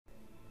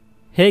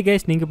Hey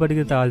guys, நீங்க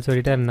படிக்கிறது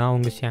ஆல்சோரிட்டர் நான்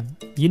உங்க ஷாம்.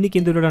 இன்னைக்கு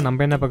இந்த வீடியோல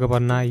நம்ம என்ன பார்க்க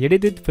போறோம்னா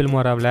எடிட் வித்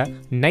ஃபில்மோராவில்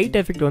நைட்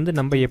எஃபெக்ட் வந்து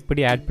நம்ம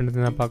எப்படி ஆட்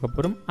பண்ணுறதுன்னு பார்க்க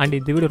போகிறோம். அண்ட்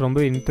இந்த வீடியோ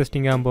ரொம்ப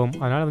இன்ட்ரெஸ்டிங்காக போகும்.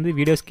 அதனால் வந்து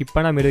வீடியோ ஸ்கிப்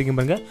பண்ணாமல் இருக்க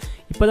பாருங்க.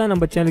 இப்போ தான்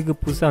நம்ம சேனலுக்கு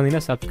புதுசாக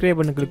வந்தீங்கன்னா சப்ஸ்கிரைப்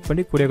பண்ணி கிளிக்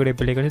பண்ணி கூட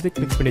பிள்ளைகள்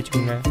கிளிக் பண்ணி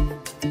வச்சுக்கோங்க.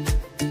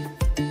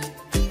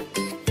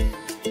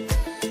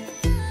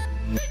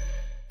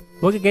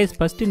 ஓகே கைஸ்,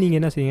 ஃபஸ்ட்டு நீங்கள்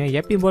என்ன செய்யுங்க,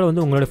 எப்பயும் போல்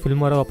வந்து உங்களோட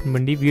ஃபில்மோரா ஓப்பன்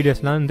பண்ணி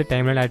வீடியோஸ்லாம் வந்து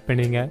டைம்லைன் ஆட்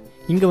பண்ணுவீங்க.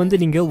 இங்கே வந்து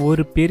நீங்கள்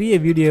ஒரு பெரிய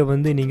வீடியோ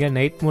வந்து நீங்கள்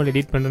நைட் மோட்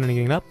எடிட் பண்ணுறேன்னு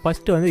நினைக்கிறீங்களா,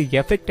 ஃபஸ்ட்டு வந்து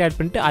எஃபெக்ட் ஆட்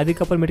பண்ணிட்டு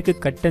அதுக்கப்புறமேட்டுக்கு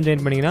கட் அண்ட்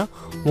ஜாயின் பண்ணிங்கன்னா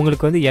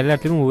உங்களுக்கு வந்து எல்லா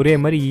இடத்துலையும் ஒரே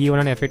மாதிரி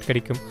ஈவனான எஃபெக்ட்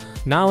கிடைக்கும்.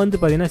 நான் வந்து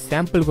பார்த்தீங்கன்னா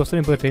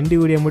சாம்பிளுக்கோசரம் இப்போ 2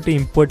 வீடியோ மட்டும்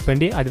இம்போர்ட்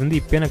பண்ணி அது வந்து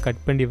இப்போ நான்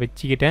கட் பண்ணி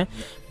வச்சுக்கிட்டேன்.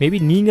 மேபி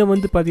நீங்கள்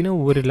வந்து பார்த்தீங்கன்னா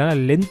ஒரு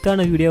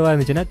லென்த்தான வீடியோவாக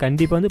இருந்துச்சுன்னா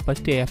கண்டிப்பாக வந்து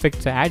ஃபஸ்ட்டு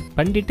எஃபெக்ட்ஸை ஆட்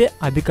பண்ணிவிட்டு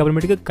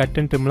அதுக்கப்புறமேட்டுக்கு கட்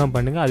அண்ட் ட்ரிம்லாம்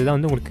பண்ணுங்கள். அதுதான்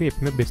வந்து உங்களுக்கு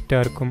எப்பவுமே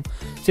பெஸ்ட்டாக இருக்கும்.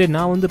 சரி,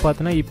 நான் வந்து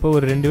பார்த்தோன்னா இப்போ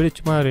ஒரு 2 வீடியோ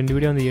சும்மா 2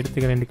 வீடியோ வந்து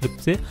எடுத்துக்கிறேன், 2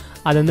 கிளிப்ஸு.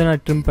 அதை வந்து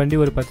நான் ட்ரிம் பண்ணி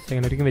ஒரு 10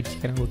 செகண்ட் வரைக்கும்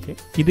வச்சுக்கிறேன். ஓகே,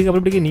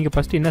 இதுக்கப்புறமேட்டுக்கு நீங்கள்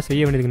ஃபஸ்ட்டு என்ன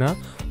செய்ய வேண்டியதுன்னா,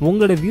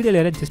 உங்களோட வீடியோவில்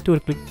யாராவது ஜஸ்ட்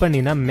ஒரு கிளிக்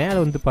பண்ணிங்கன்னா மேலே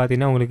வந்து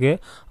பார்த்தீங்கன்னா உங்களுக்கு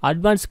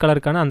அட்வான்ஸ்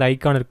கலருக்கான அந்த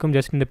ஐக்கான் இருக்கும்.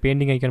 ஜஸ்ட் இந்த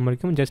பெயிண்டிங் ஐக்கான்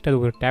இருக்கும். ஜஸ்ட்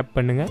அது ஒரு டேப்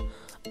பண்ணுங்கள்.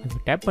 அது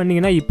டேப்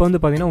பண்ணிங்கன்னா இப்போ வந்து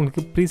பார்த்தீங்கன்னா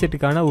உங்களுக்கு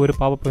ப்ரீசெட்டுக்கான ஒரு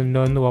பாப்அப்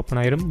விண்டோ வந்து ஓப்பன்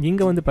ஆயிரும்.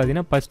 இங்கே வந்து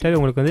பார்த்தீங்கன்னா ஃபஸ்ட்டாகவே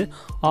உங்களுக்கு வந்து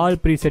ஆல்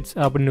ப்ரீசெட்ஸ்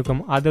அப்படின்னு இருக்கும்.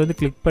 அதை வந்து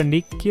கிளிக் பண்ணி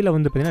கீழே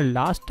வந்து பார்த்தீங்கன்னா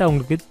லாஸ்ட்டாக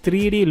உங்களுக்கு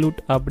 3D லூட்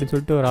அப்படின்னு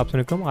சொல்லிட்டு ஒரு ஆப்ஷன்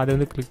இருக்கும். அதை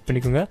வந்து கிளிக்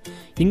பண்ணிக்கோங்க.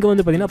 இங்கே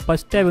வந்து பார்த்தீங்கன்னா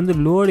ஃபஸ்ட்டாக வந்து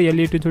லோடு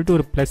எல்இடின்னு சொல்லிட்டு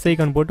ஒரு ப்ளஸ்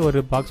ஐக்கான் போட்டு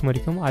ஒரு பாக்ஸ் மாதிரி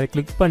இருக்கும். அதை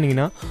கிளிக்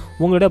பண்ணிங்கன்னா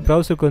உங்களோட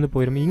ப்ரௌசருக்கு வந்து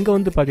போயிடும். இங்கே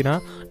வந்து பார்த்தீங்கன்னா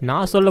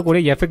நான்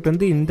சொல்லக்கூடிய எஃபெக்ட்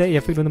வந்து இந்த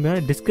எஃபெக்ட் வந்து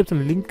பார்த்தீங்கன்னா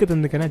டிஸ்கிரிப்ஷன் லிங்க்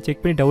இருந்துச்சுன்னா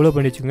செக் பண்ணி டெவலப்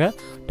பண்ணி வச்சுக்கோங்க.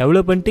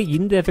 டெவலப் பண்ணிட்டு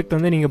இந்த எஃபெக்ட்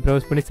வந்து நீங்கள்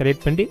ப்ரௌஸ் பண்ணி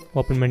செலக்ட் பண்ணி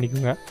ஓப்பன்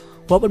பண்ணிக்கோங்க.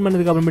 ஓப்பன்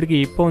பண்ணதுக்கு அப்புறமேட்டுக்கு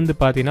இப்போ வந்து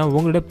பார்த்தீங்கன்னா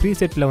உங்களோட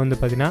ப்ரீசெட்டில் வந்து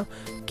பார்த்தீங்கன்னா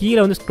கீழே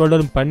வந்து ஸ்க்ரோல்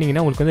டவுன்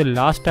பண்ணிங்கன்னா உங்களுக்கு வந்து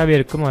லாஸ்ட்டாகவே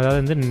இருக்கும். அதாவது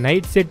வந்து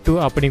நைட் செட் 2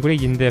 அப்படி கூட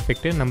இந்த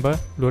எஃபெக்ட்டு நம்ம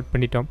லோட்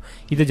பண்ணிட்டோம்.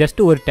 இது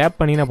ஜஸ்ட்டு ஒரு டேப்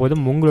பண்ணிங்கன்னா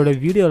போதும் உங்களோட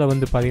வீடியோவில்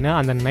வந்து பார்த்தீங்கன்னா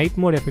அந்த நைட்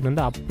மோட் எஃபெக்ட்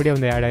வந்து அப்படியே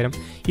வந்து ஆட் ஆயிடும்.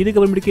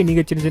 இதுக்கப்புறமேட்டுக்கு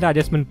நீங்கள் சின்ன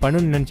அட்ஜஸ்ட்மெண்ட்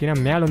பண்ணணும்னு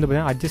நினச்சிங்கன்னா மேலே வந்து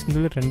பார்த்தீங்கன்னா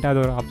அட்ஜஸ்ட்மெண்ட்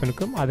 2வது ஒரு ஆப்ஷன்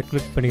இருக்கும். அதை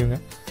கிளிக் பண்ணிக்கோங்க.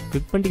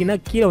 கிளிக் பண்ணிட்டீங்கன்னா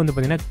கீழே வந்து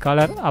பார்த்தீங்கன்னா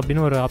கலர்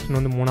அப்படின்னு ஒரு ஆப்ஷன்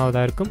வந்து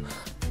 3வதாக இருக்கும்.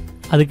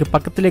 அதுக்கு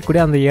பக்கத்துலேயே கூட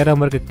அந்த ஏரோ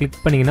மார்க்கு கிளிக்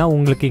பண்ணிங்கன்னா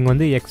உங்களுக்கு இங்கே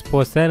வந்து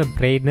எக்ஸ்போசர்,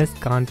 பிரைட்னஸ்,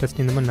 கான்ட்ராஸ்ட்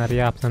இந்த மாதிரி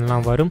நிறைய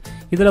ஆப்ஷன்லாம் வரும்.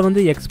 இதில்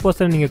வந்து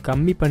எக்ஸ்போசர் நீங்கள்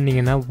கம்மி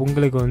பண்ணிங்கன்னா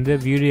உங்களுக்கு வந்து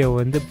வீடியோ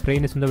வந்து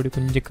பிரைட்னஸ் வந்து அப்படி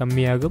கொஞ்சம்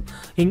கம்மியாகும்.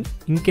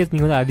 இன்கேஸ்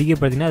நீங்கள் வந்து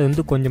அதிகப்படுத்திங்கன்னா அது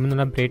வந்து கொஞ்சம் வந்து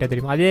நல்லா பிரைட்டாக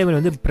தெரியும். அதே மாதிரி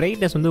வந்து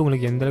பிரைட்னஸ் வந்து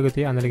உங்களுக்கு எந்த அளவுக்கு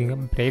தெரியும் அந்த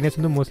அளவுக்கு. பிரைட்னஸ்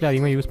வந்து மோஸ்ட்லி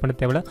அதிகமாக யூஸ் பண்ண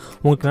தேவையில்ல.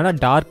 உங்களுக்கு நல்லா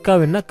டார்க்காக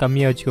வேணுன்னா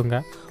கம்மியாக வச்சுக்கோங்க.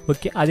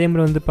 ஓகே, அதே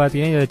மாதிரி வந்து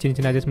பார்த்தீங்கன்னா இதில்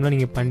சின்ன அட்ஜஸ்ட்மெண்ட்லாம்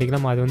நீங்கள்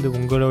பண்ணிக்கலாம். அது வந்து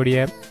உங்களுடைய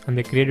அந்த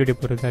கிரியேட்டிவிட்டி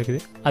பொறுத்து தான்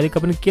இருக்குது.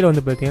 அதுக்கப்புறம் கீழே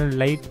வந்து பார்த்தீங்கன்னா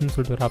லைட்னு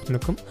சொல்லிட்டு ஒரு ஆப்ஷன்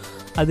இருக்கும்.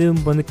 அது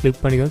வந்து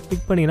கிளிக் பண்ணிக்கணும்.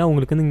 கிளிக் பண்ணிங்கன்னா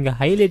உங்களுக்கு வந்து இங்கே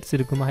ஹைலைட்ஸ்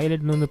இருக்கும்.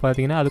 ஹைலைட்னு வந்து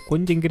பார்த்தீங்கன்னா அது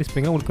கொஞ்சம் இன்க்ரீஸ்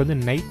பண்ணிங்கன்னா உங்களுக்கு வந்து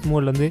நைட்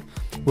மோடில் வந்து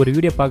ஒரு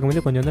வீடியோ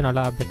பார்க்கும்போது கொஞ்சம் வந்து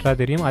நல்லா பெட்டராக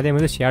தெரியும். அதே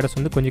மாதிரி ஷேடோஸ்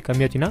வந்து கொஞ்சம்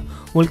கம்மியாச்சுன்னா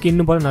உங்களுக்கு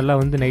இன்னும் போல் நல்லா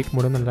வந்து நைட்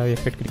மோடு வந்து நல்லா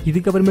எஃபெக்ட் கிடைக்கும்.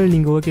 இதுக்கப்புறமே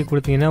நீங்கள் ஓகே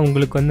கொடுத்தீங்கன்னா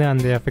உங்களுக்கு வந்து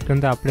அந்த எஃபெக்ட்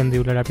வந்து அப்படியே அந்த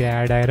வீடியோவில் அப்படியே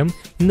ஆட் ஆயிரும்.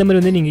 இந்த மாதிரி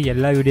வந்து நீங்கள்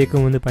எல்லா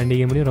வீடியோக்கும் வந்து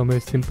பண்ணிக்க முடியும்.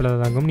 ரொம்ப சிம்பிளாக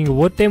தான் இருக்கும். நீங்கள்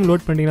ஒரு டைம்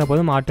லோட் பண்ணிங்கன்னா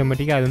போதும்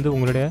ஆட்டோமேட்டிக்காக அது வந்து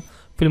உங்களுடைய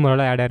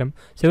ஃபில்மோராவில் ஆட் ஆயிரும்.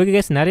 சரி, ஓகே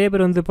கேஸ், நிறைய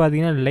பேர் வந்து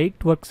பார்த்தீங்கன்னா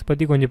லைட் ஒர்க்ஸ்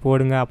பற்றி கொஞ்சம்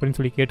போடுங்க அப்படின்னு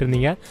சொல்லி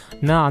கேட்டிருந்தீங்க.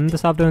 நான் அந்த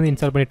சாஃப்ட்வேர் வந்து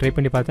இன்ஸ்டால் பண்ணி ட்ரை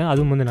பண்ணி பார்த்தேன்.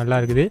 அதுவும் வந்து நல்லா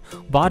இருக்குது.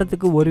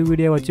 வாரத்துக்கு ஒரு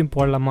வீடியோ வச்சும்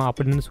போடலாமா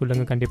அப்படின்னு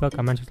சொல்லுங்கள். கண்டிப்பாக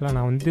கமெண்ட்ஸ்லாம்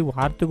நான் வந்து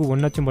வாரத்துக்கு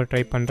 1 வச்சும் போட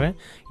ட்ரை பண்ணுறேன்.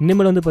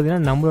 இனிமேல் வந்து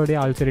பார்த்தீங்கன்னா நம்மளுடைய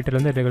ஆல்சரிட்டர்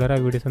வந்து ரெகுலராக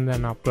வீடியோஸ் வந்து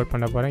நான் அப்லோட்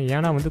பண்ண போகிறேன்.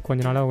 ஏன்னா வந்து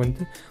கொஞ்ச நாளாக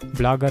வந்து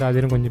பிளாகர்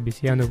அதுன்னு கொஞ்சம்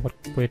பிஸியாக வந்து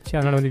ஒர்க் போயிடுச்சு.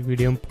 அதனால் வந்து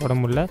வீடியோவும் போட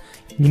முடியல.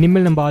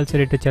 இனிமேல் நம்ம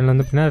ஆல்சரிட்டர் சேனல்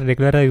வந்து பார்த்தீங்கன்னா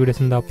ரெகுலராக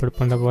வீடியோஸ் வந்து அப்லோட்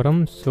பண்ண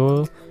போகிறோம். ஸோ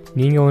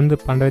நீங்கள் வந்து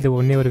பண்ணுறது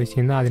ஒன்றே ஒரு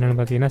விஷயம் தான். அது என்னென்னு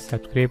பார்த்தீங்கன்னா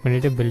சப்ஸ்கிரைப்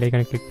பண்ணிவிட்டு பெல்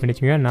ஐக்கானை கிளிக்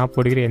பண்ணிச்சுங்க. நான்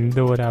போடுகிற எந்த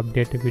ஒரு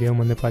அப்டேட்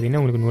வீடியோவும் வந்து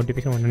பார்த்தீங்கன்னா உங்களுக்கு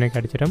நோட்டிஃபிகேஷன் உடனே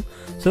கிடச்சிடும்.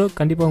 ஸோ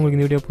கண்டிப்பாக உங்களுக்கு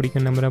இந்த வீடியோ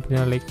பிடிக்கும் நம்பர்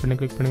அப்படின்னா லைக் பண்ணி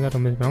கிளிக் பண்ணுங்கள்.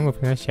 ரொம்ப உங்கள்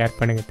ஃப்ரெண்ட்ஸ் ஷேர்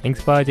பண்ணுங்கள்.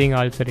 தேங்க்ஸ் ஃபார் வாட்சிங்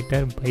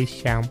ஆல்சரிட்டர் பை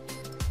ஷாம்.